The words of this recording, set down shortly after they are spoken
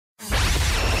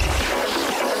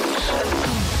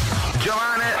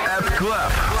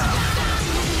Club.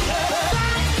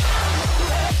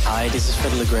 Hi, this is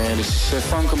Fred Legrand. This is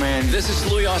Funko Man. This is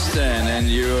Louis Austin, and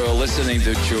you're listening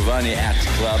to Jovani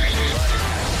Club.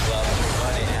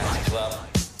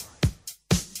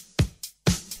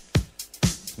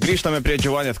 Grįžtame prie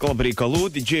Jovani Club reikalų,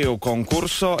 didžėjų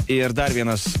konkurso ir dar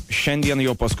vienas šiandien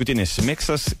jau paskutinis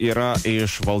miksas yra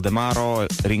iš Valdemaro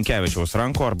Rinkevičiaus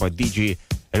ranko arba DJ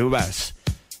Reverse.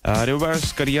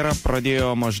 Reverse karjerą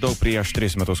pradėjo maždaug prieš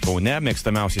 3 metus Kaune,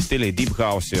 mėgstamiausi stiliai Deep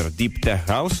House ir Deep Tech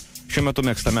House. Šiuo metu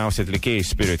mėgstamiausi atlikėjai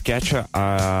Spirit Catcher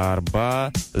arba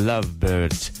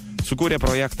Lovebirds. Sukūrė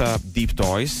projektą Deep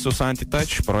Toys su Santi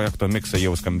Touch. Projekto miksai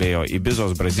jau skambėjo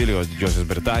Ibizos, Brazilijos, Didžiosios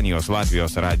Britanijos,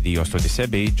 Latvijos radijo stotise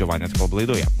bei Jovani Club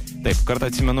laidoje. Taip,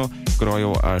 kartą atsimenu,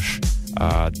 grojau aš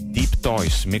Deep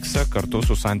Toys miksą kartu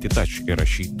su Santi Touch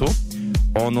įrašytu,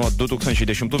 o nuo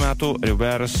 2010 metų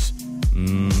Reverse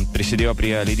prisidėjo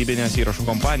prie leidybinės įrašų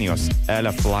kompanijos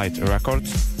Ella Flight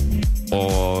Records,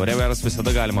 o Reverse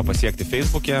visada galima pasiekti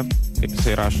Facebook'e, kaip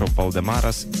jisai rašo,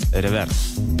 Valdemaras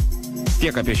Reverse.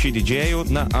 Tiek apie šį didžėjų,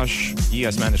 aš jį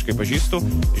asmeniškai pažįstu,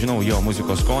 žinau jo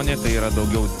muzikos skonį, tai yra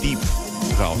daugiau Deep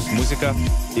House muzika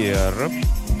ir,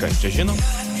 kas čia žino,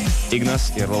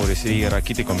 Ignas ir Lauris yra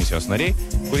kiti komisijos nariai,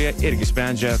 kurie irgi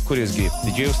sprendžia, kurisgi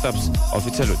didžėjus taps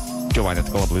oficialiu Jovani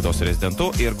Club laidos rezidentu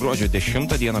ir gruodžio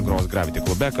 10 dieną gros Gravity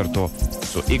klube kartu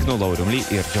su Ignu, Laurium Lee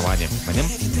ir Jovani manim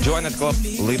Jovani Club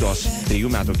laidos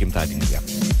 3 metų gimtadienyje.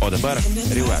 O dabar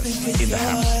Reverse in the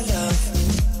house.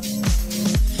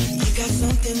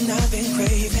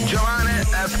 Jovani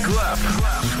Club.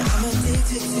 I'm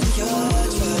addicted to your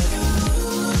drug.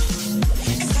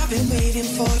 'Cause I've been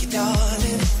waiting for you,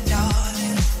 darling,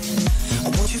 darling.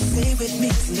 Won't you stay with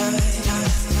me tonight?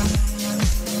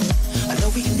 I know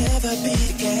we can never be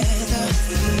together,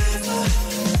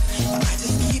 but I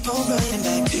just keep on running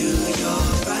back to your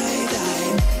bright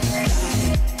light, light,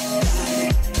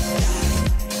 light,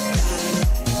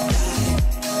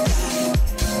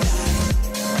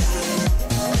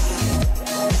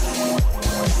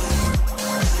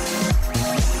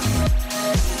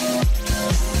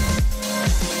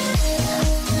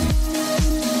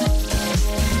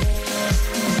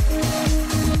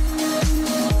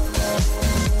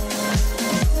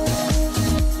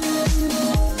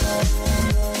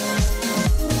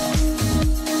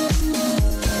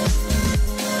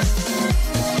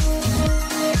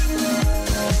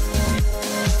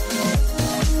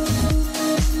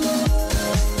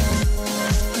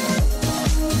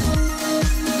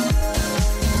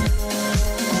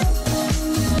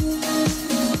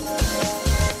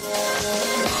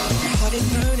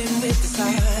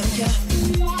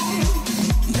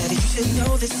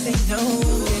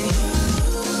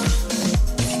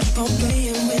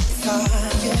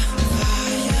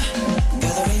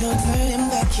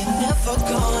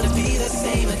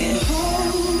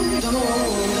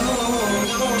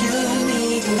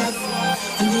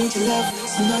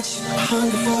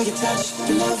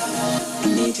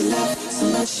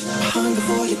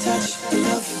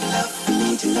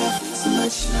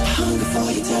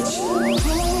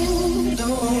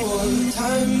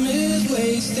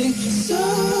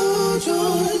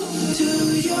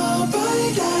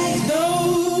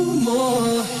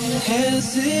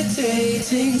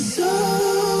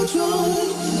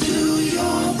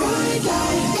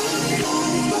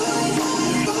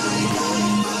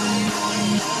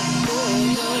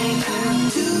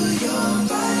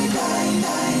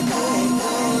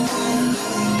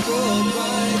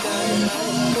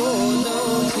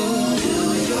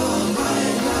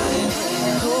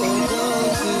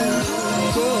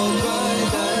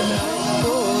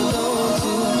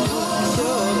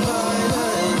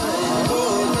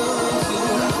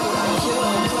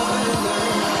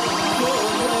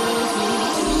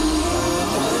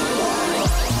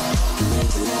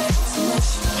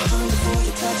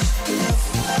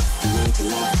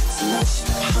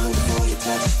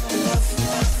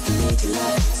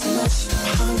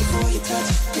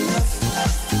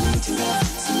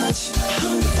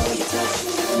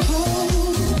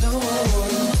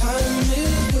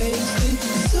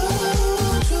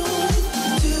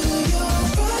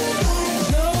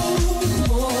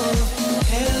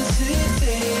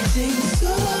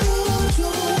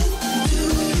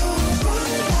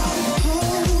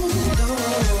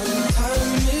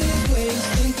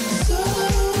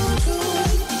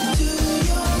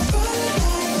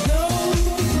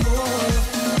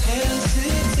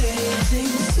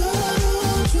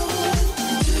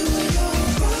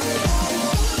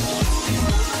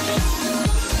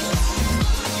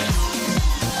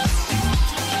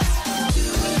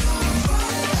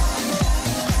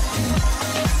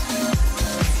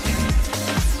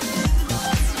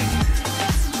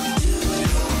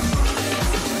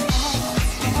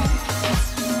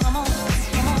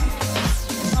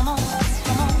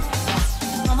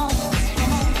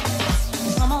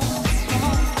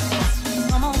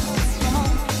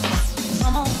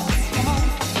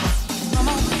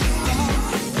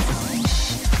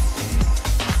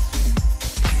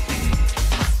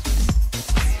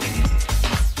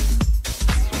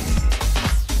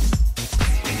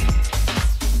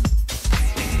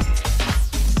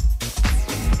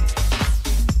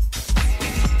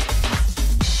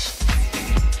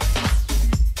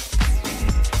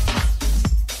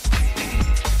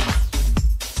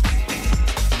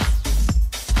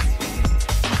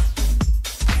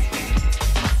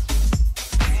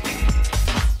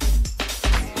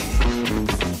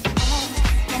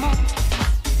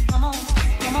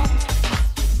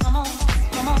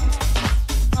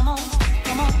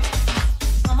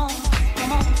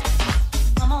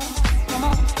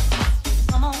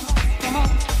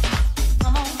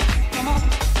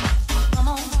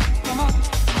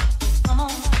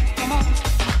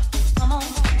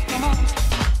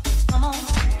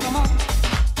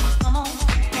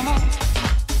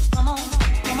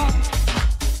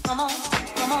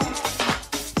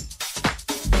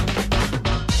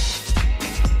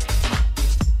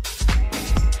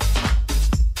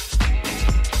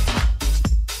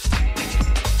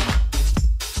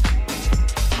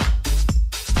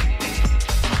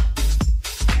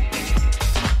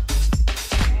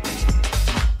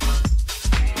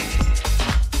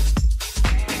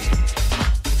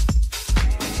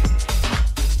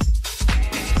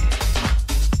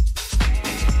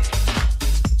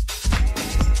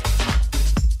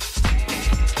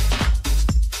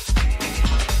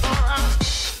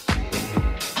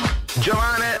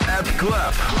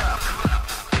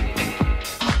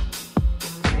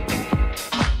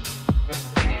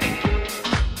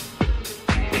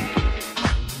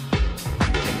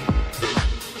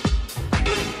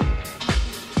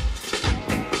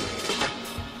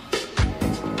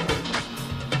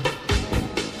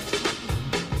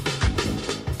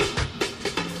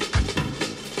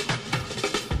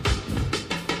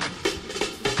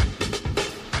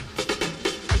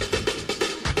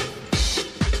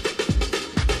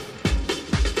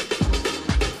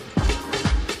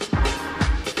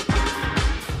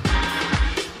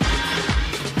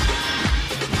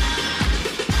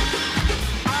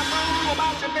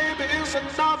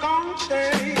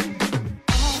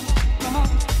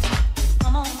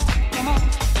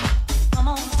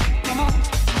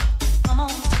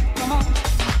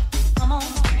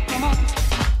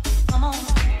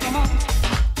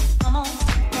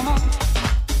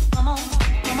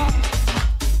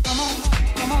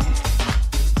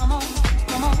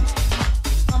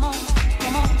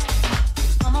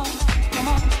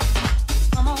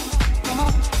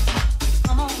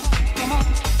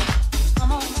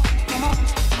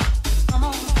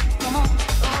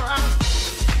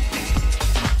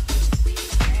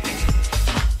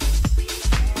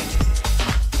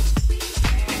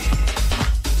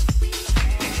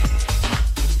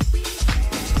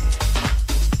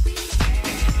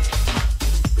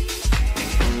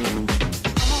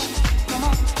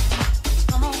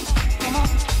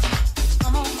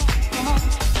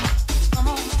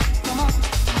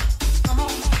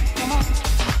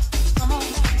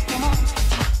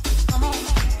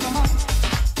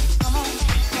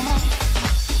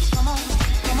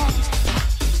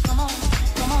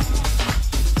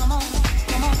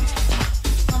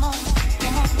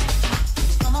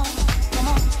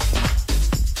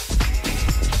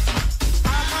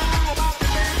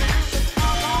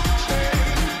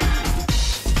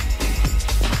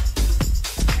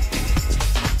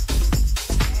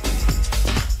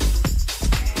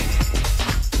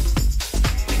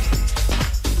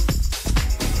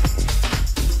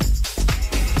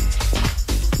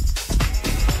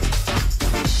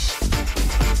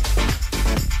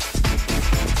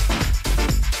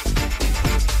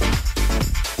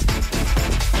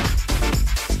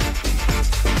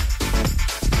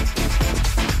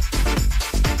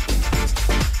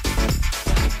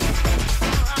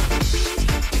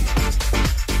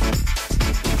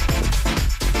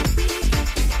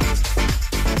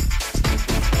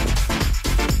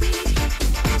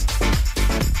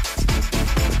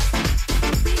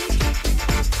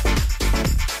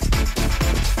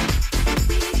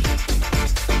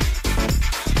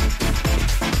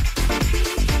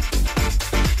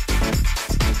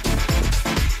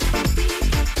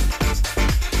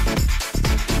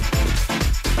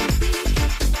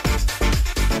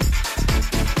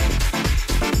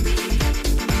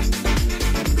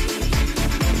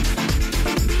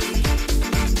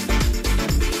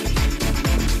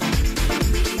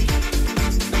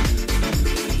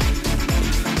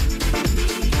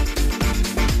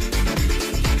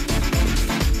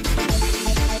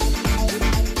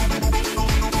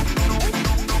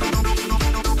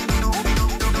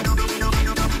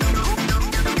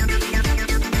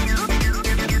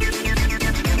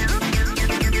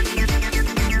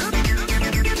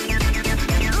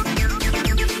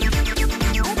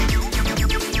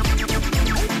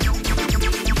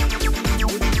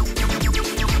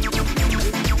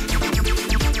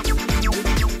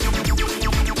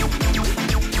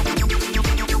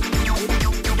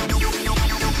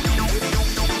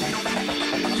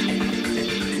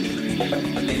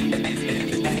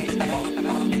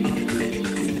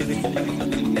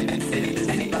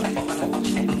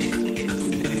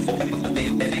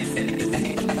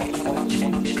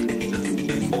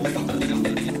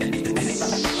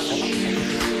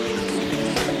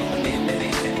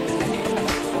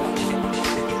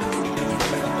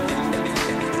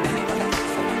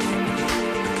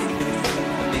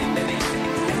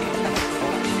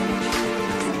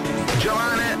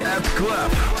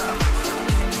 Club.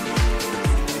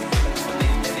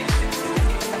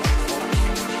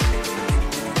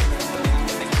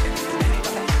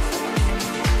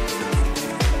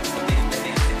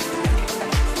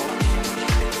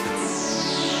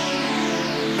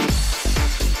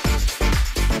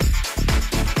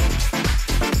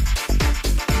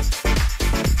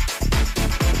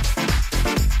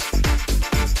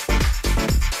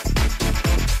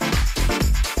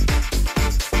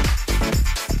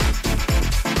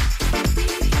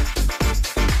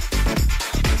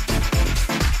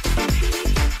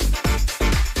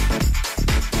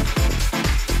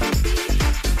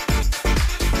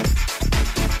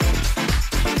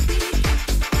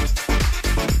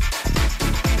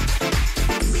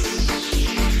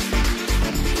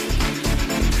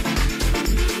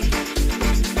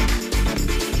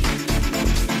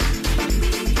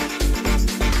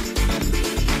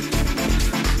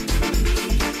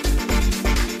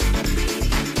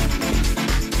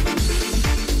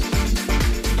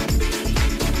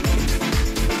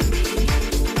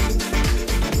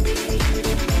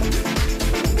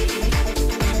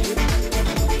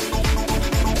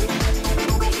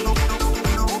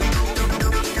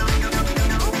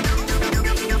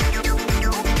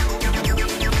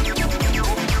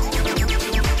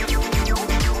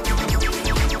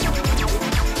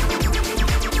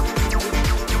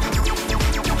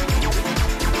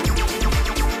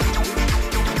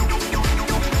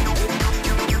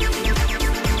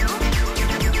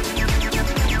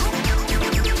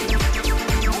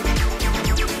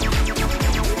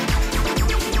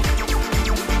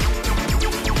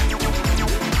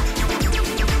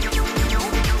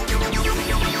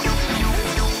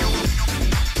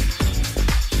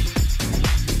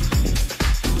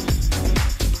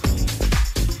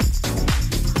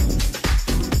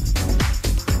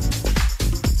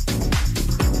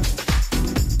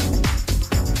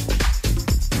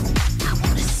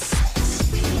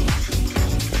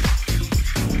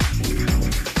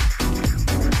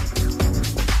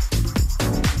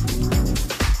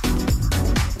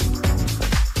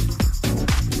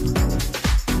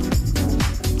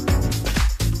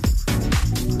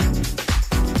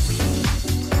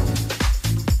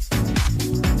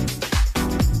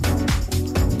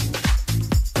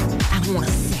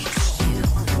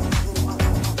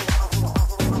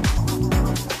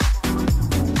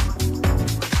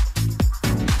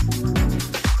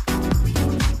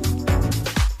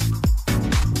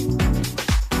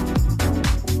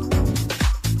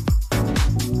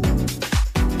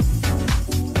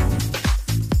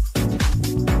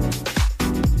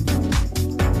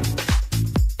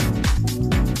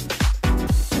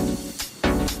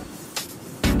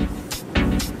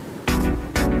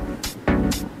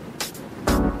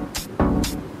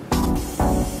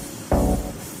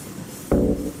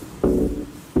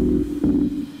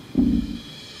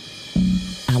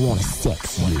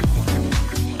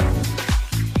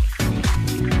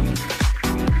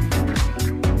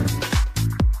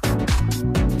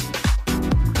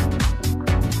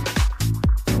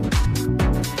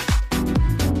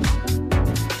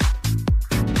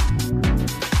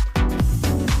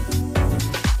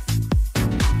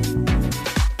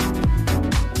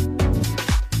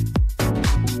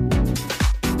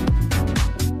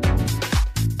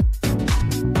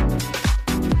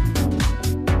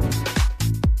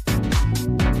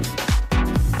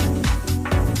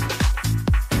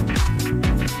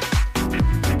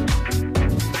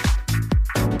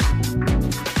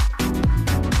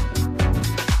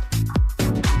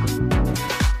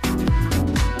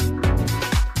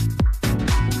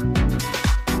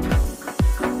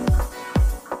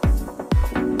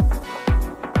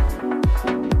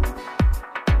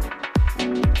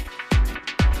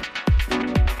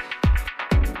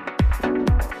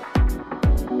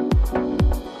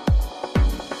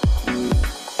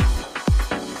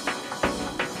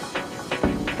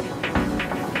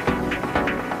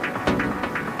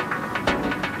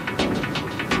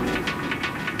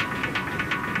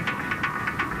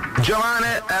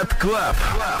 Jovani Club.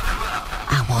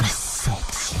 I wanna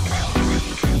sex you.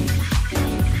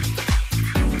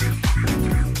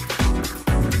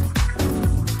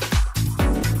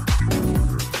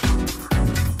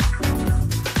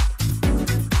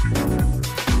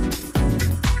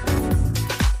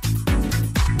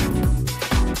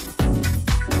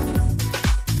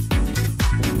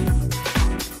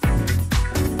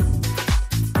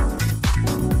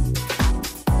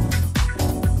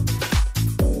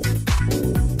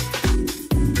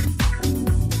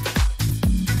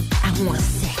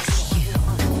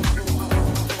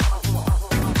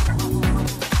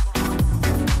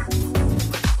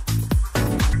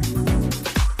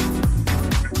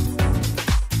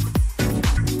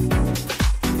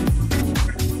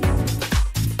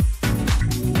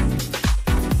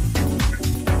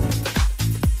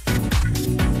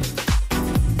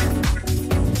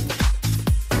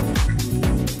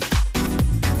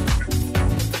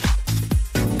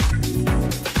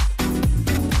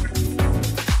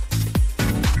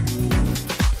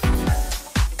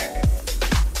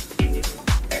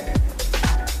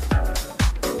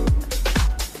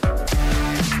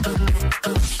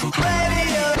 Zip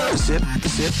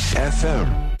FM.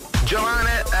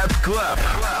 Jovani Club.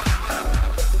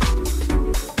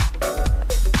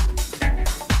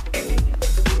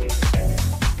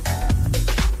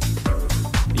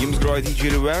 Jums groja DJ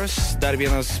Reverse, dar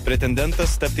vienas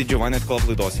pretendentas tapti Jovani Club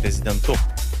laidos rezidentu.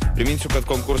 Priminsiu, kad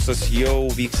konkursas jau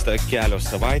vyksta kelios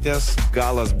savaitės,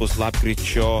 galas bus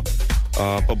lapkričio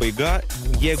pabaiga.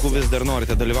 Jeigu vis dar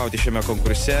norite dalyvauti šiame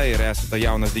konkurse ir esate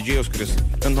jaunas didžėjus, kuris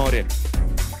nori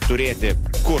turėti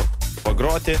kur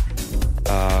pagroti,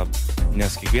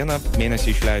 nes kiekvieną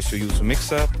mėnesį išleisiu jūsų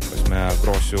miksą,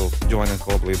 grosiu Jovani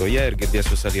Club laidoje ir girdės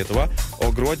visą Lietuvą, o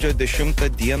gruodžio 10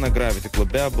 dieną Gravity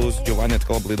klube bus Jovani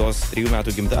Club laidos 3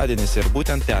 metų gimtadienis ir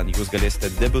būtent ten jūs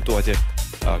galėsite debiutuoti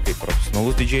kaip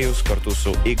profesionalus didžėjus kartu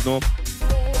su Ignu,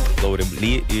 Laurim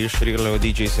Lee iš Real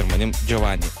DJs ir manim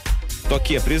Jovani.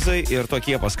 Tokie prizai ir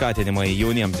tokie paskatinimai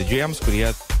jauniems didžėjams, kurie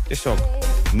tiesiog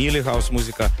myli house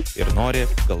muziką ir nori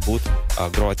galbūt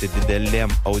groti didelėm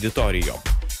auditorijom.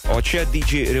 O čia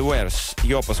DJ Reverse,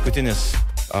 jo paskutinios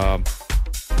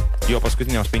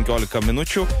 15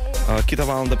 minučių. Kitą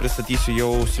valandą pristatysiu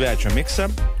jau svečio miksą,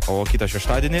 o kitą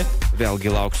šeštadienį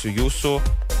vėlgi lauksiu jūsų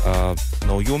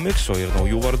naujų miksų ir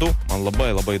naujų vardų. Man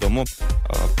labai įdomu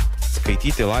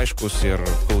skaityti laiškus ir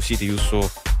klausyti jūsų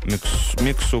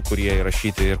miksų, kurie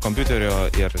įrašyti ir kompiuterio,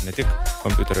 ir ne tik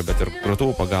kompiuterio, bet ir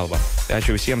grotuvų pagalba. Tai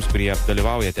ačiū visiems, kurie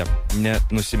dalyvaujate.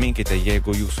 Nenusiminkite,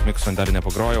 jeigu jūsų miksų dar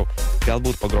nepagrojau,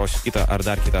 galbūt pagrosiu kitą ar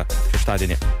dar kitą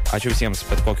šeštadienį. Ačiū visiems,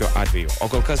 bet kokiu atveju. O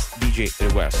kol kas DJ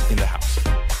Reverse in the house.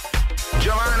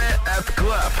 Jovani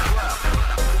Club.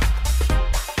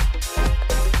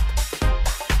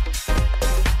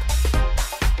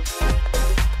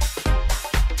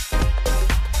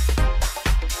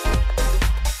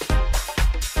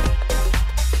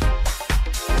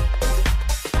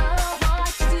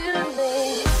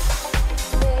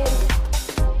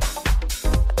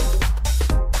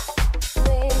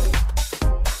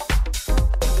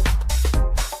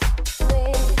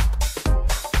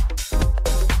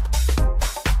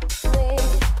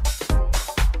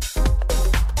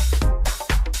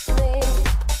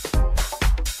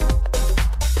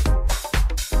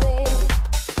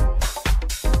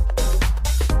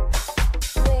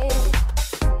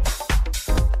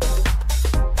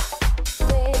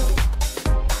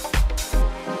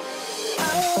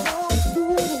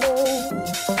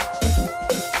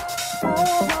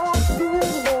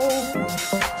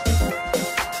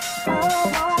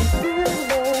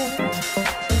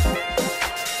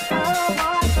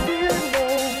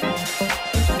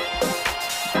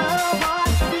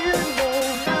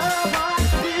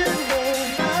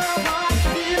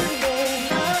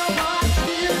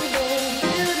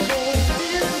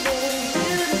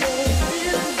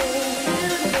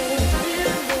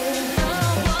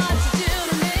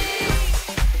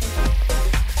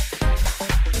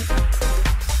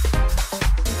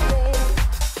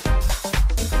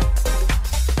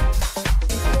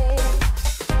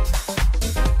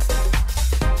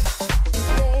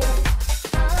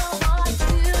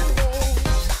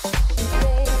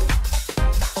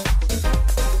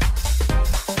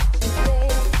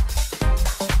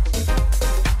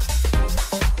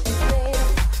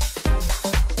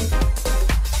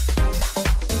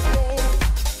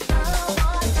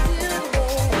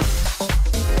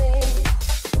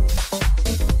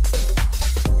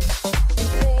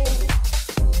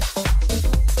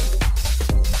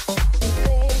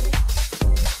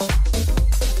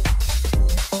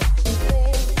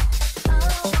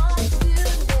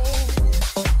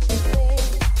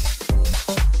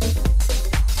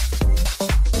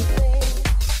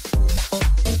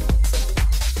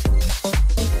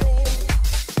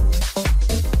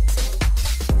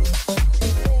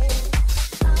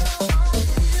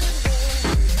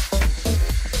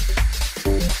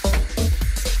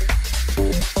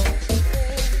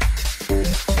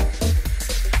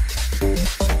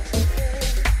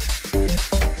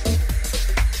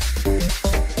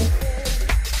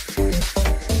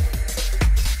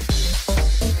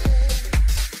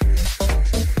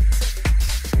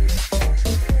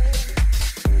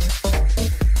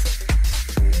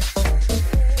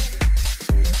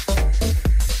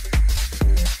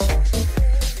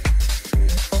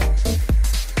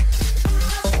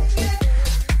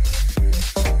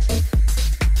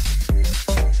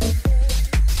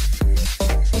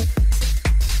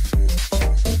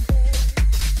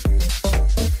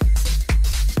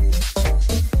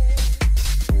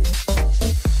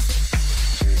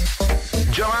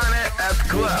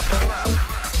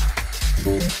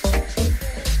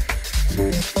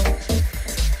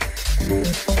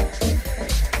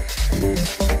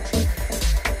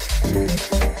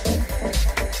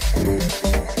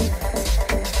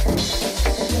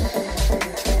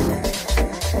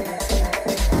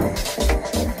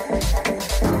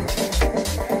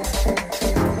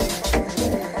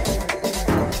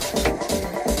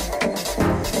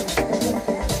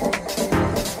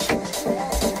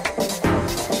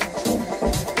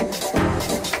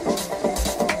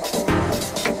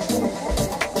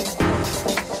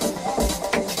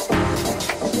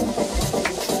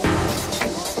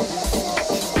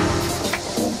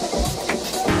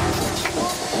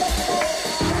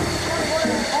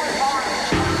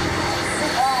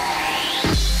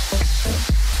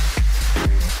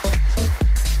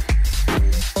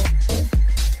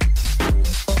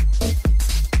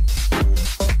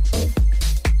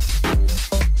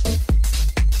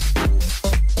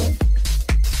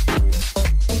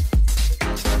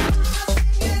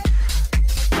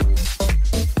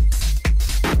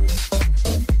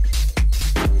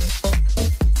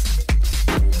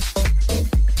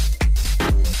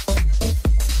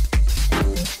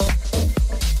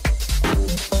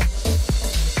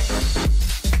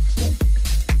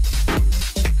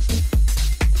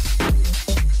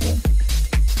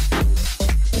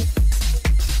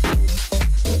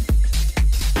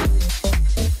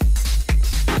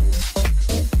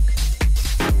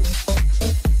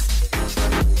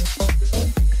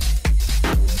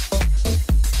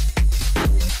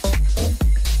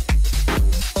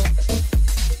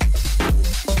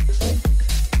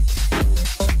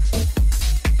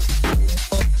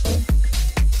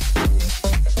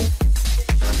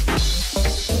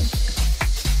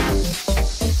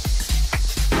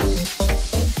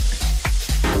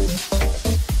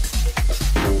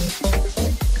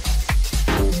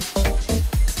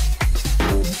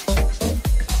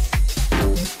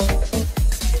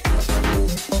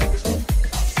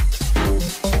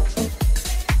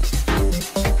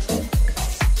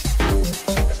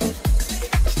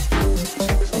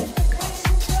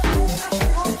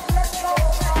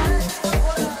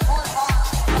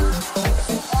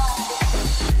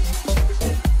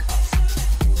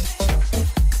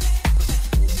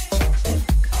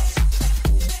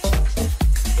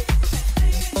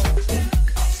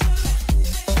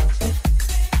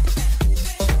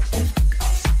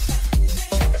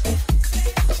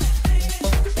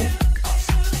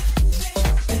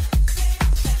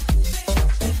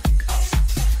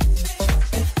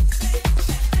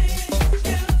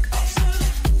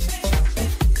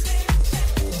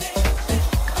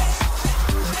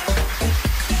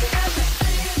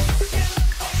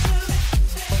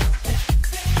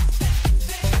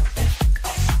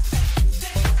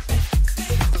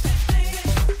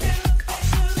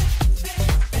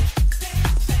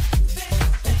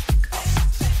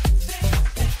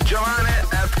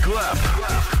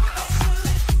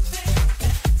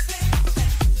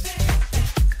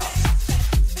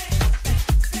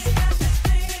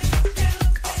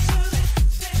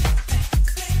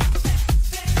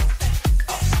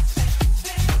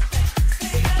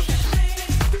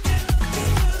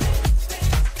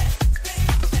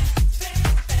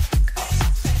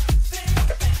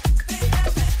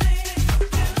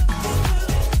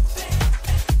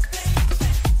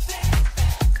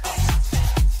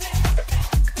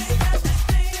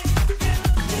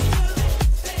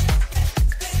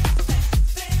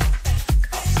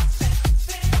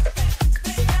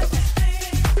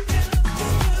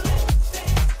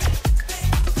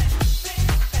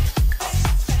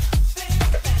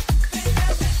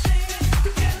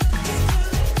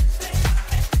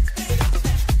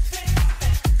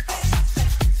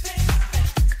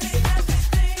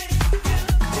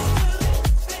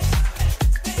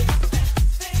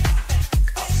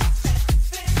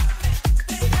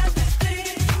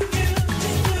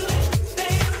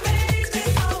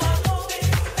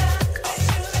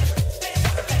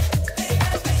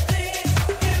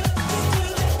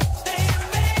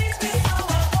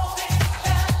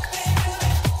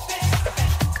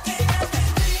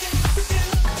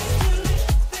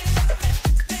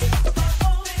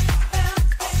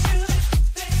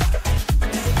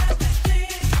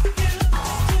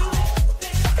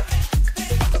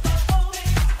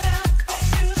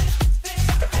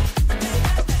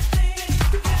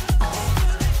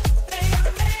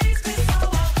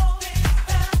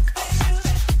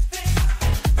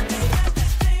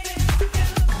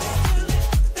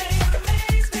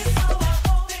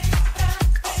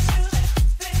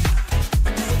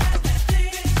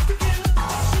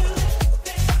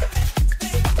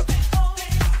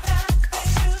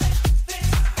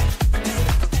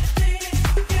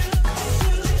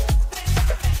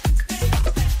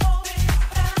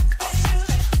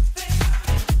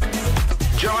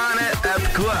 Jovani at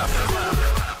Club.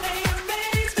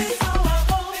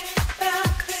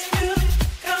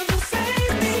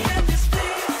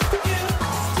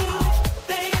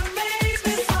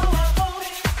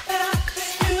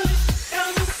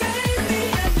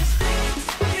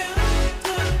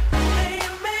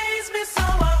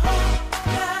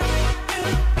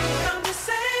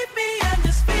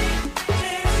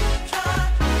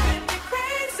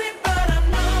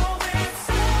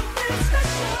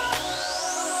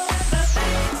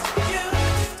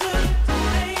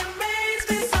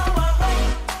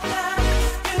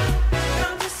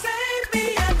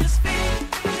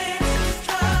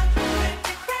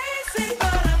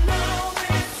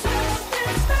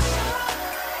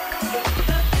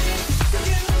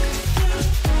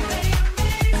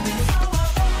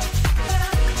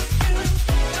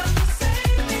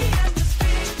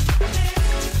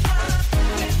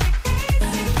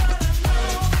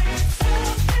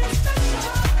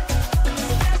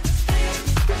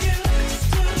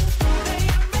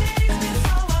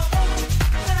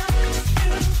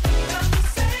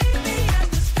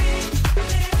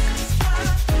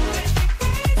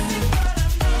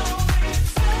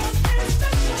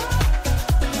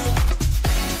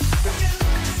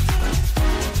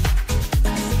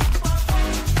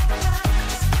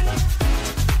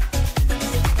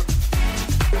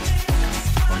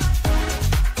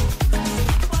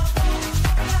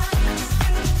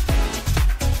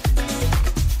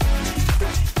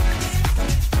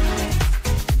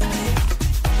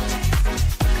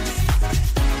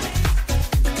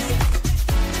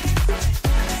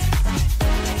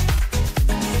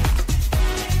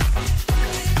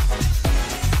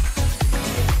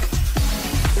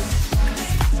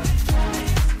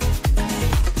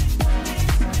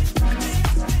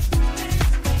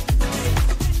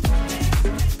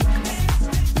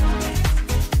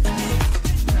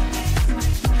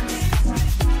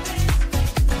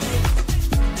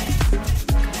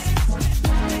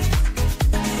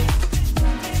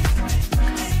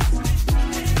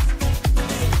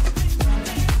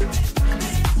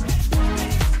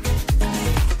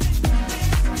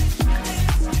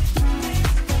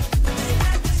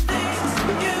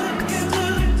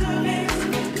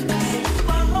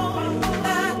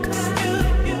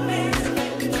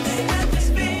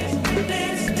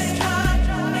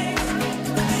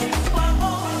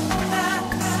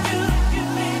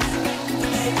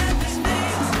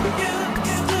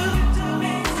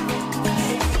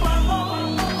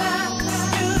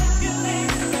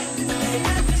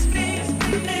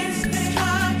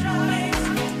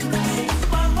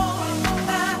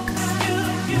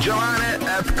 Jovani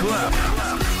at Club.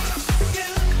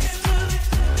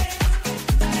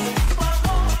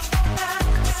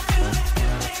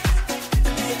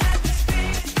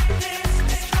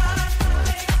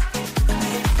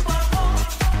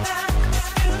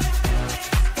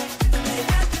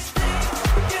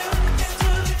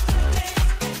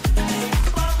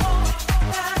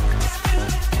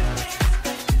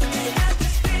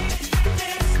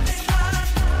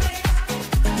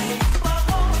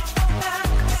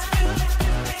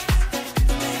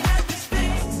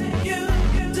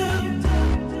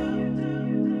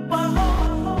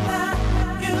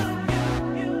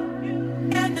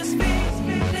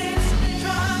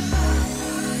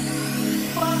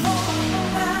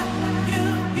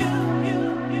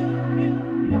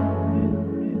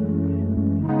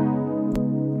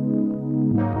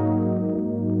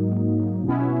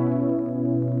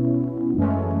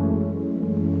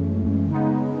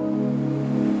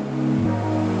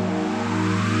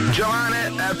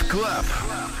 Jovani at Club.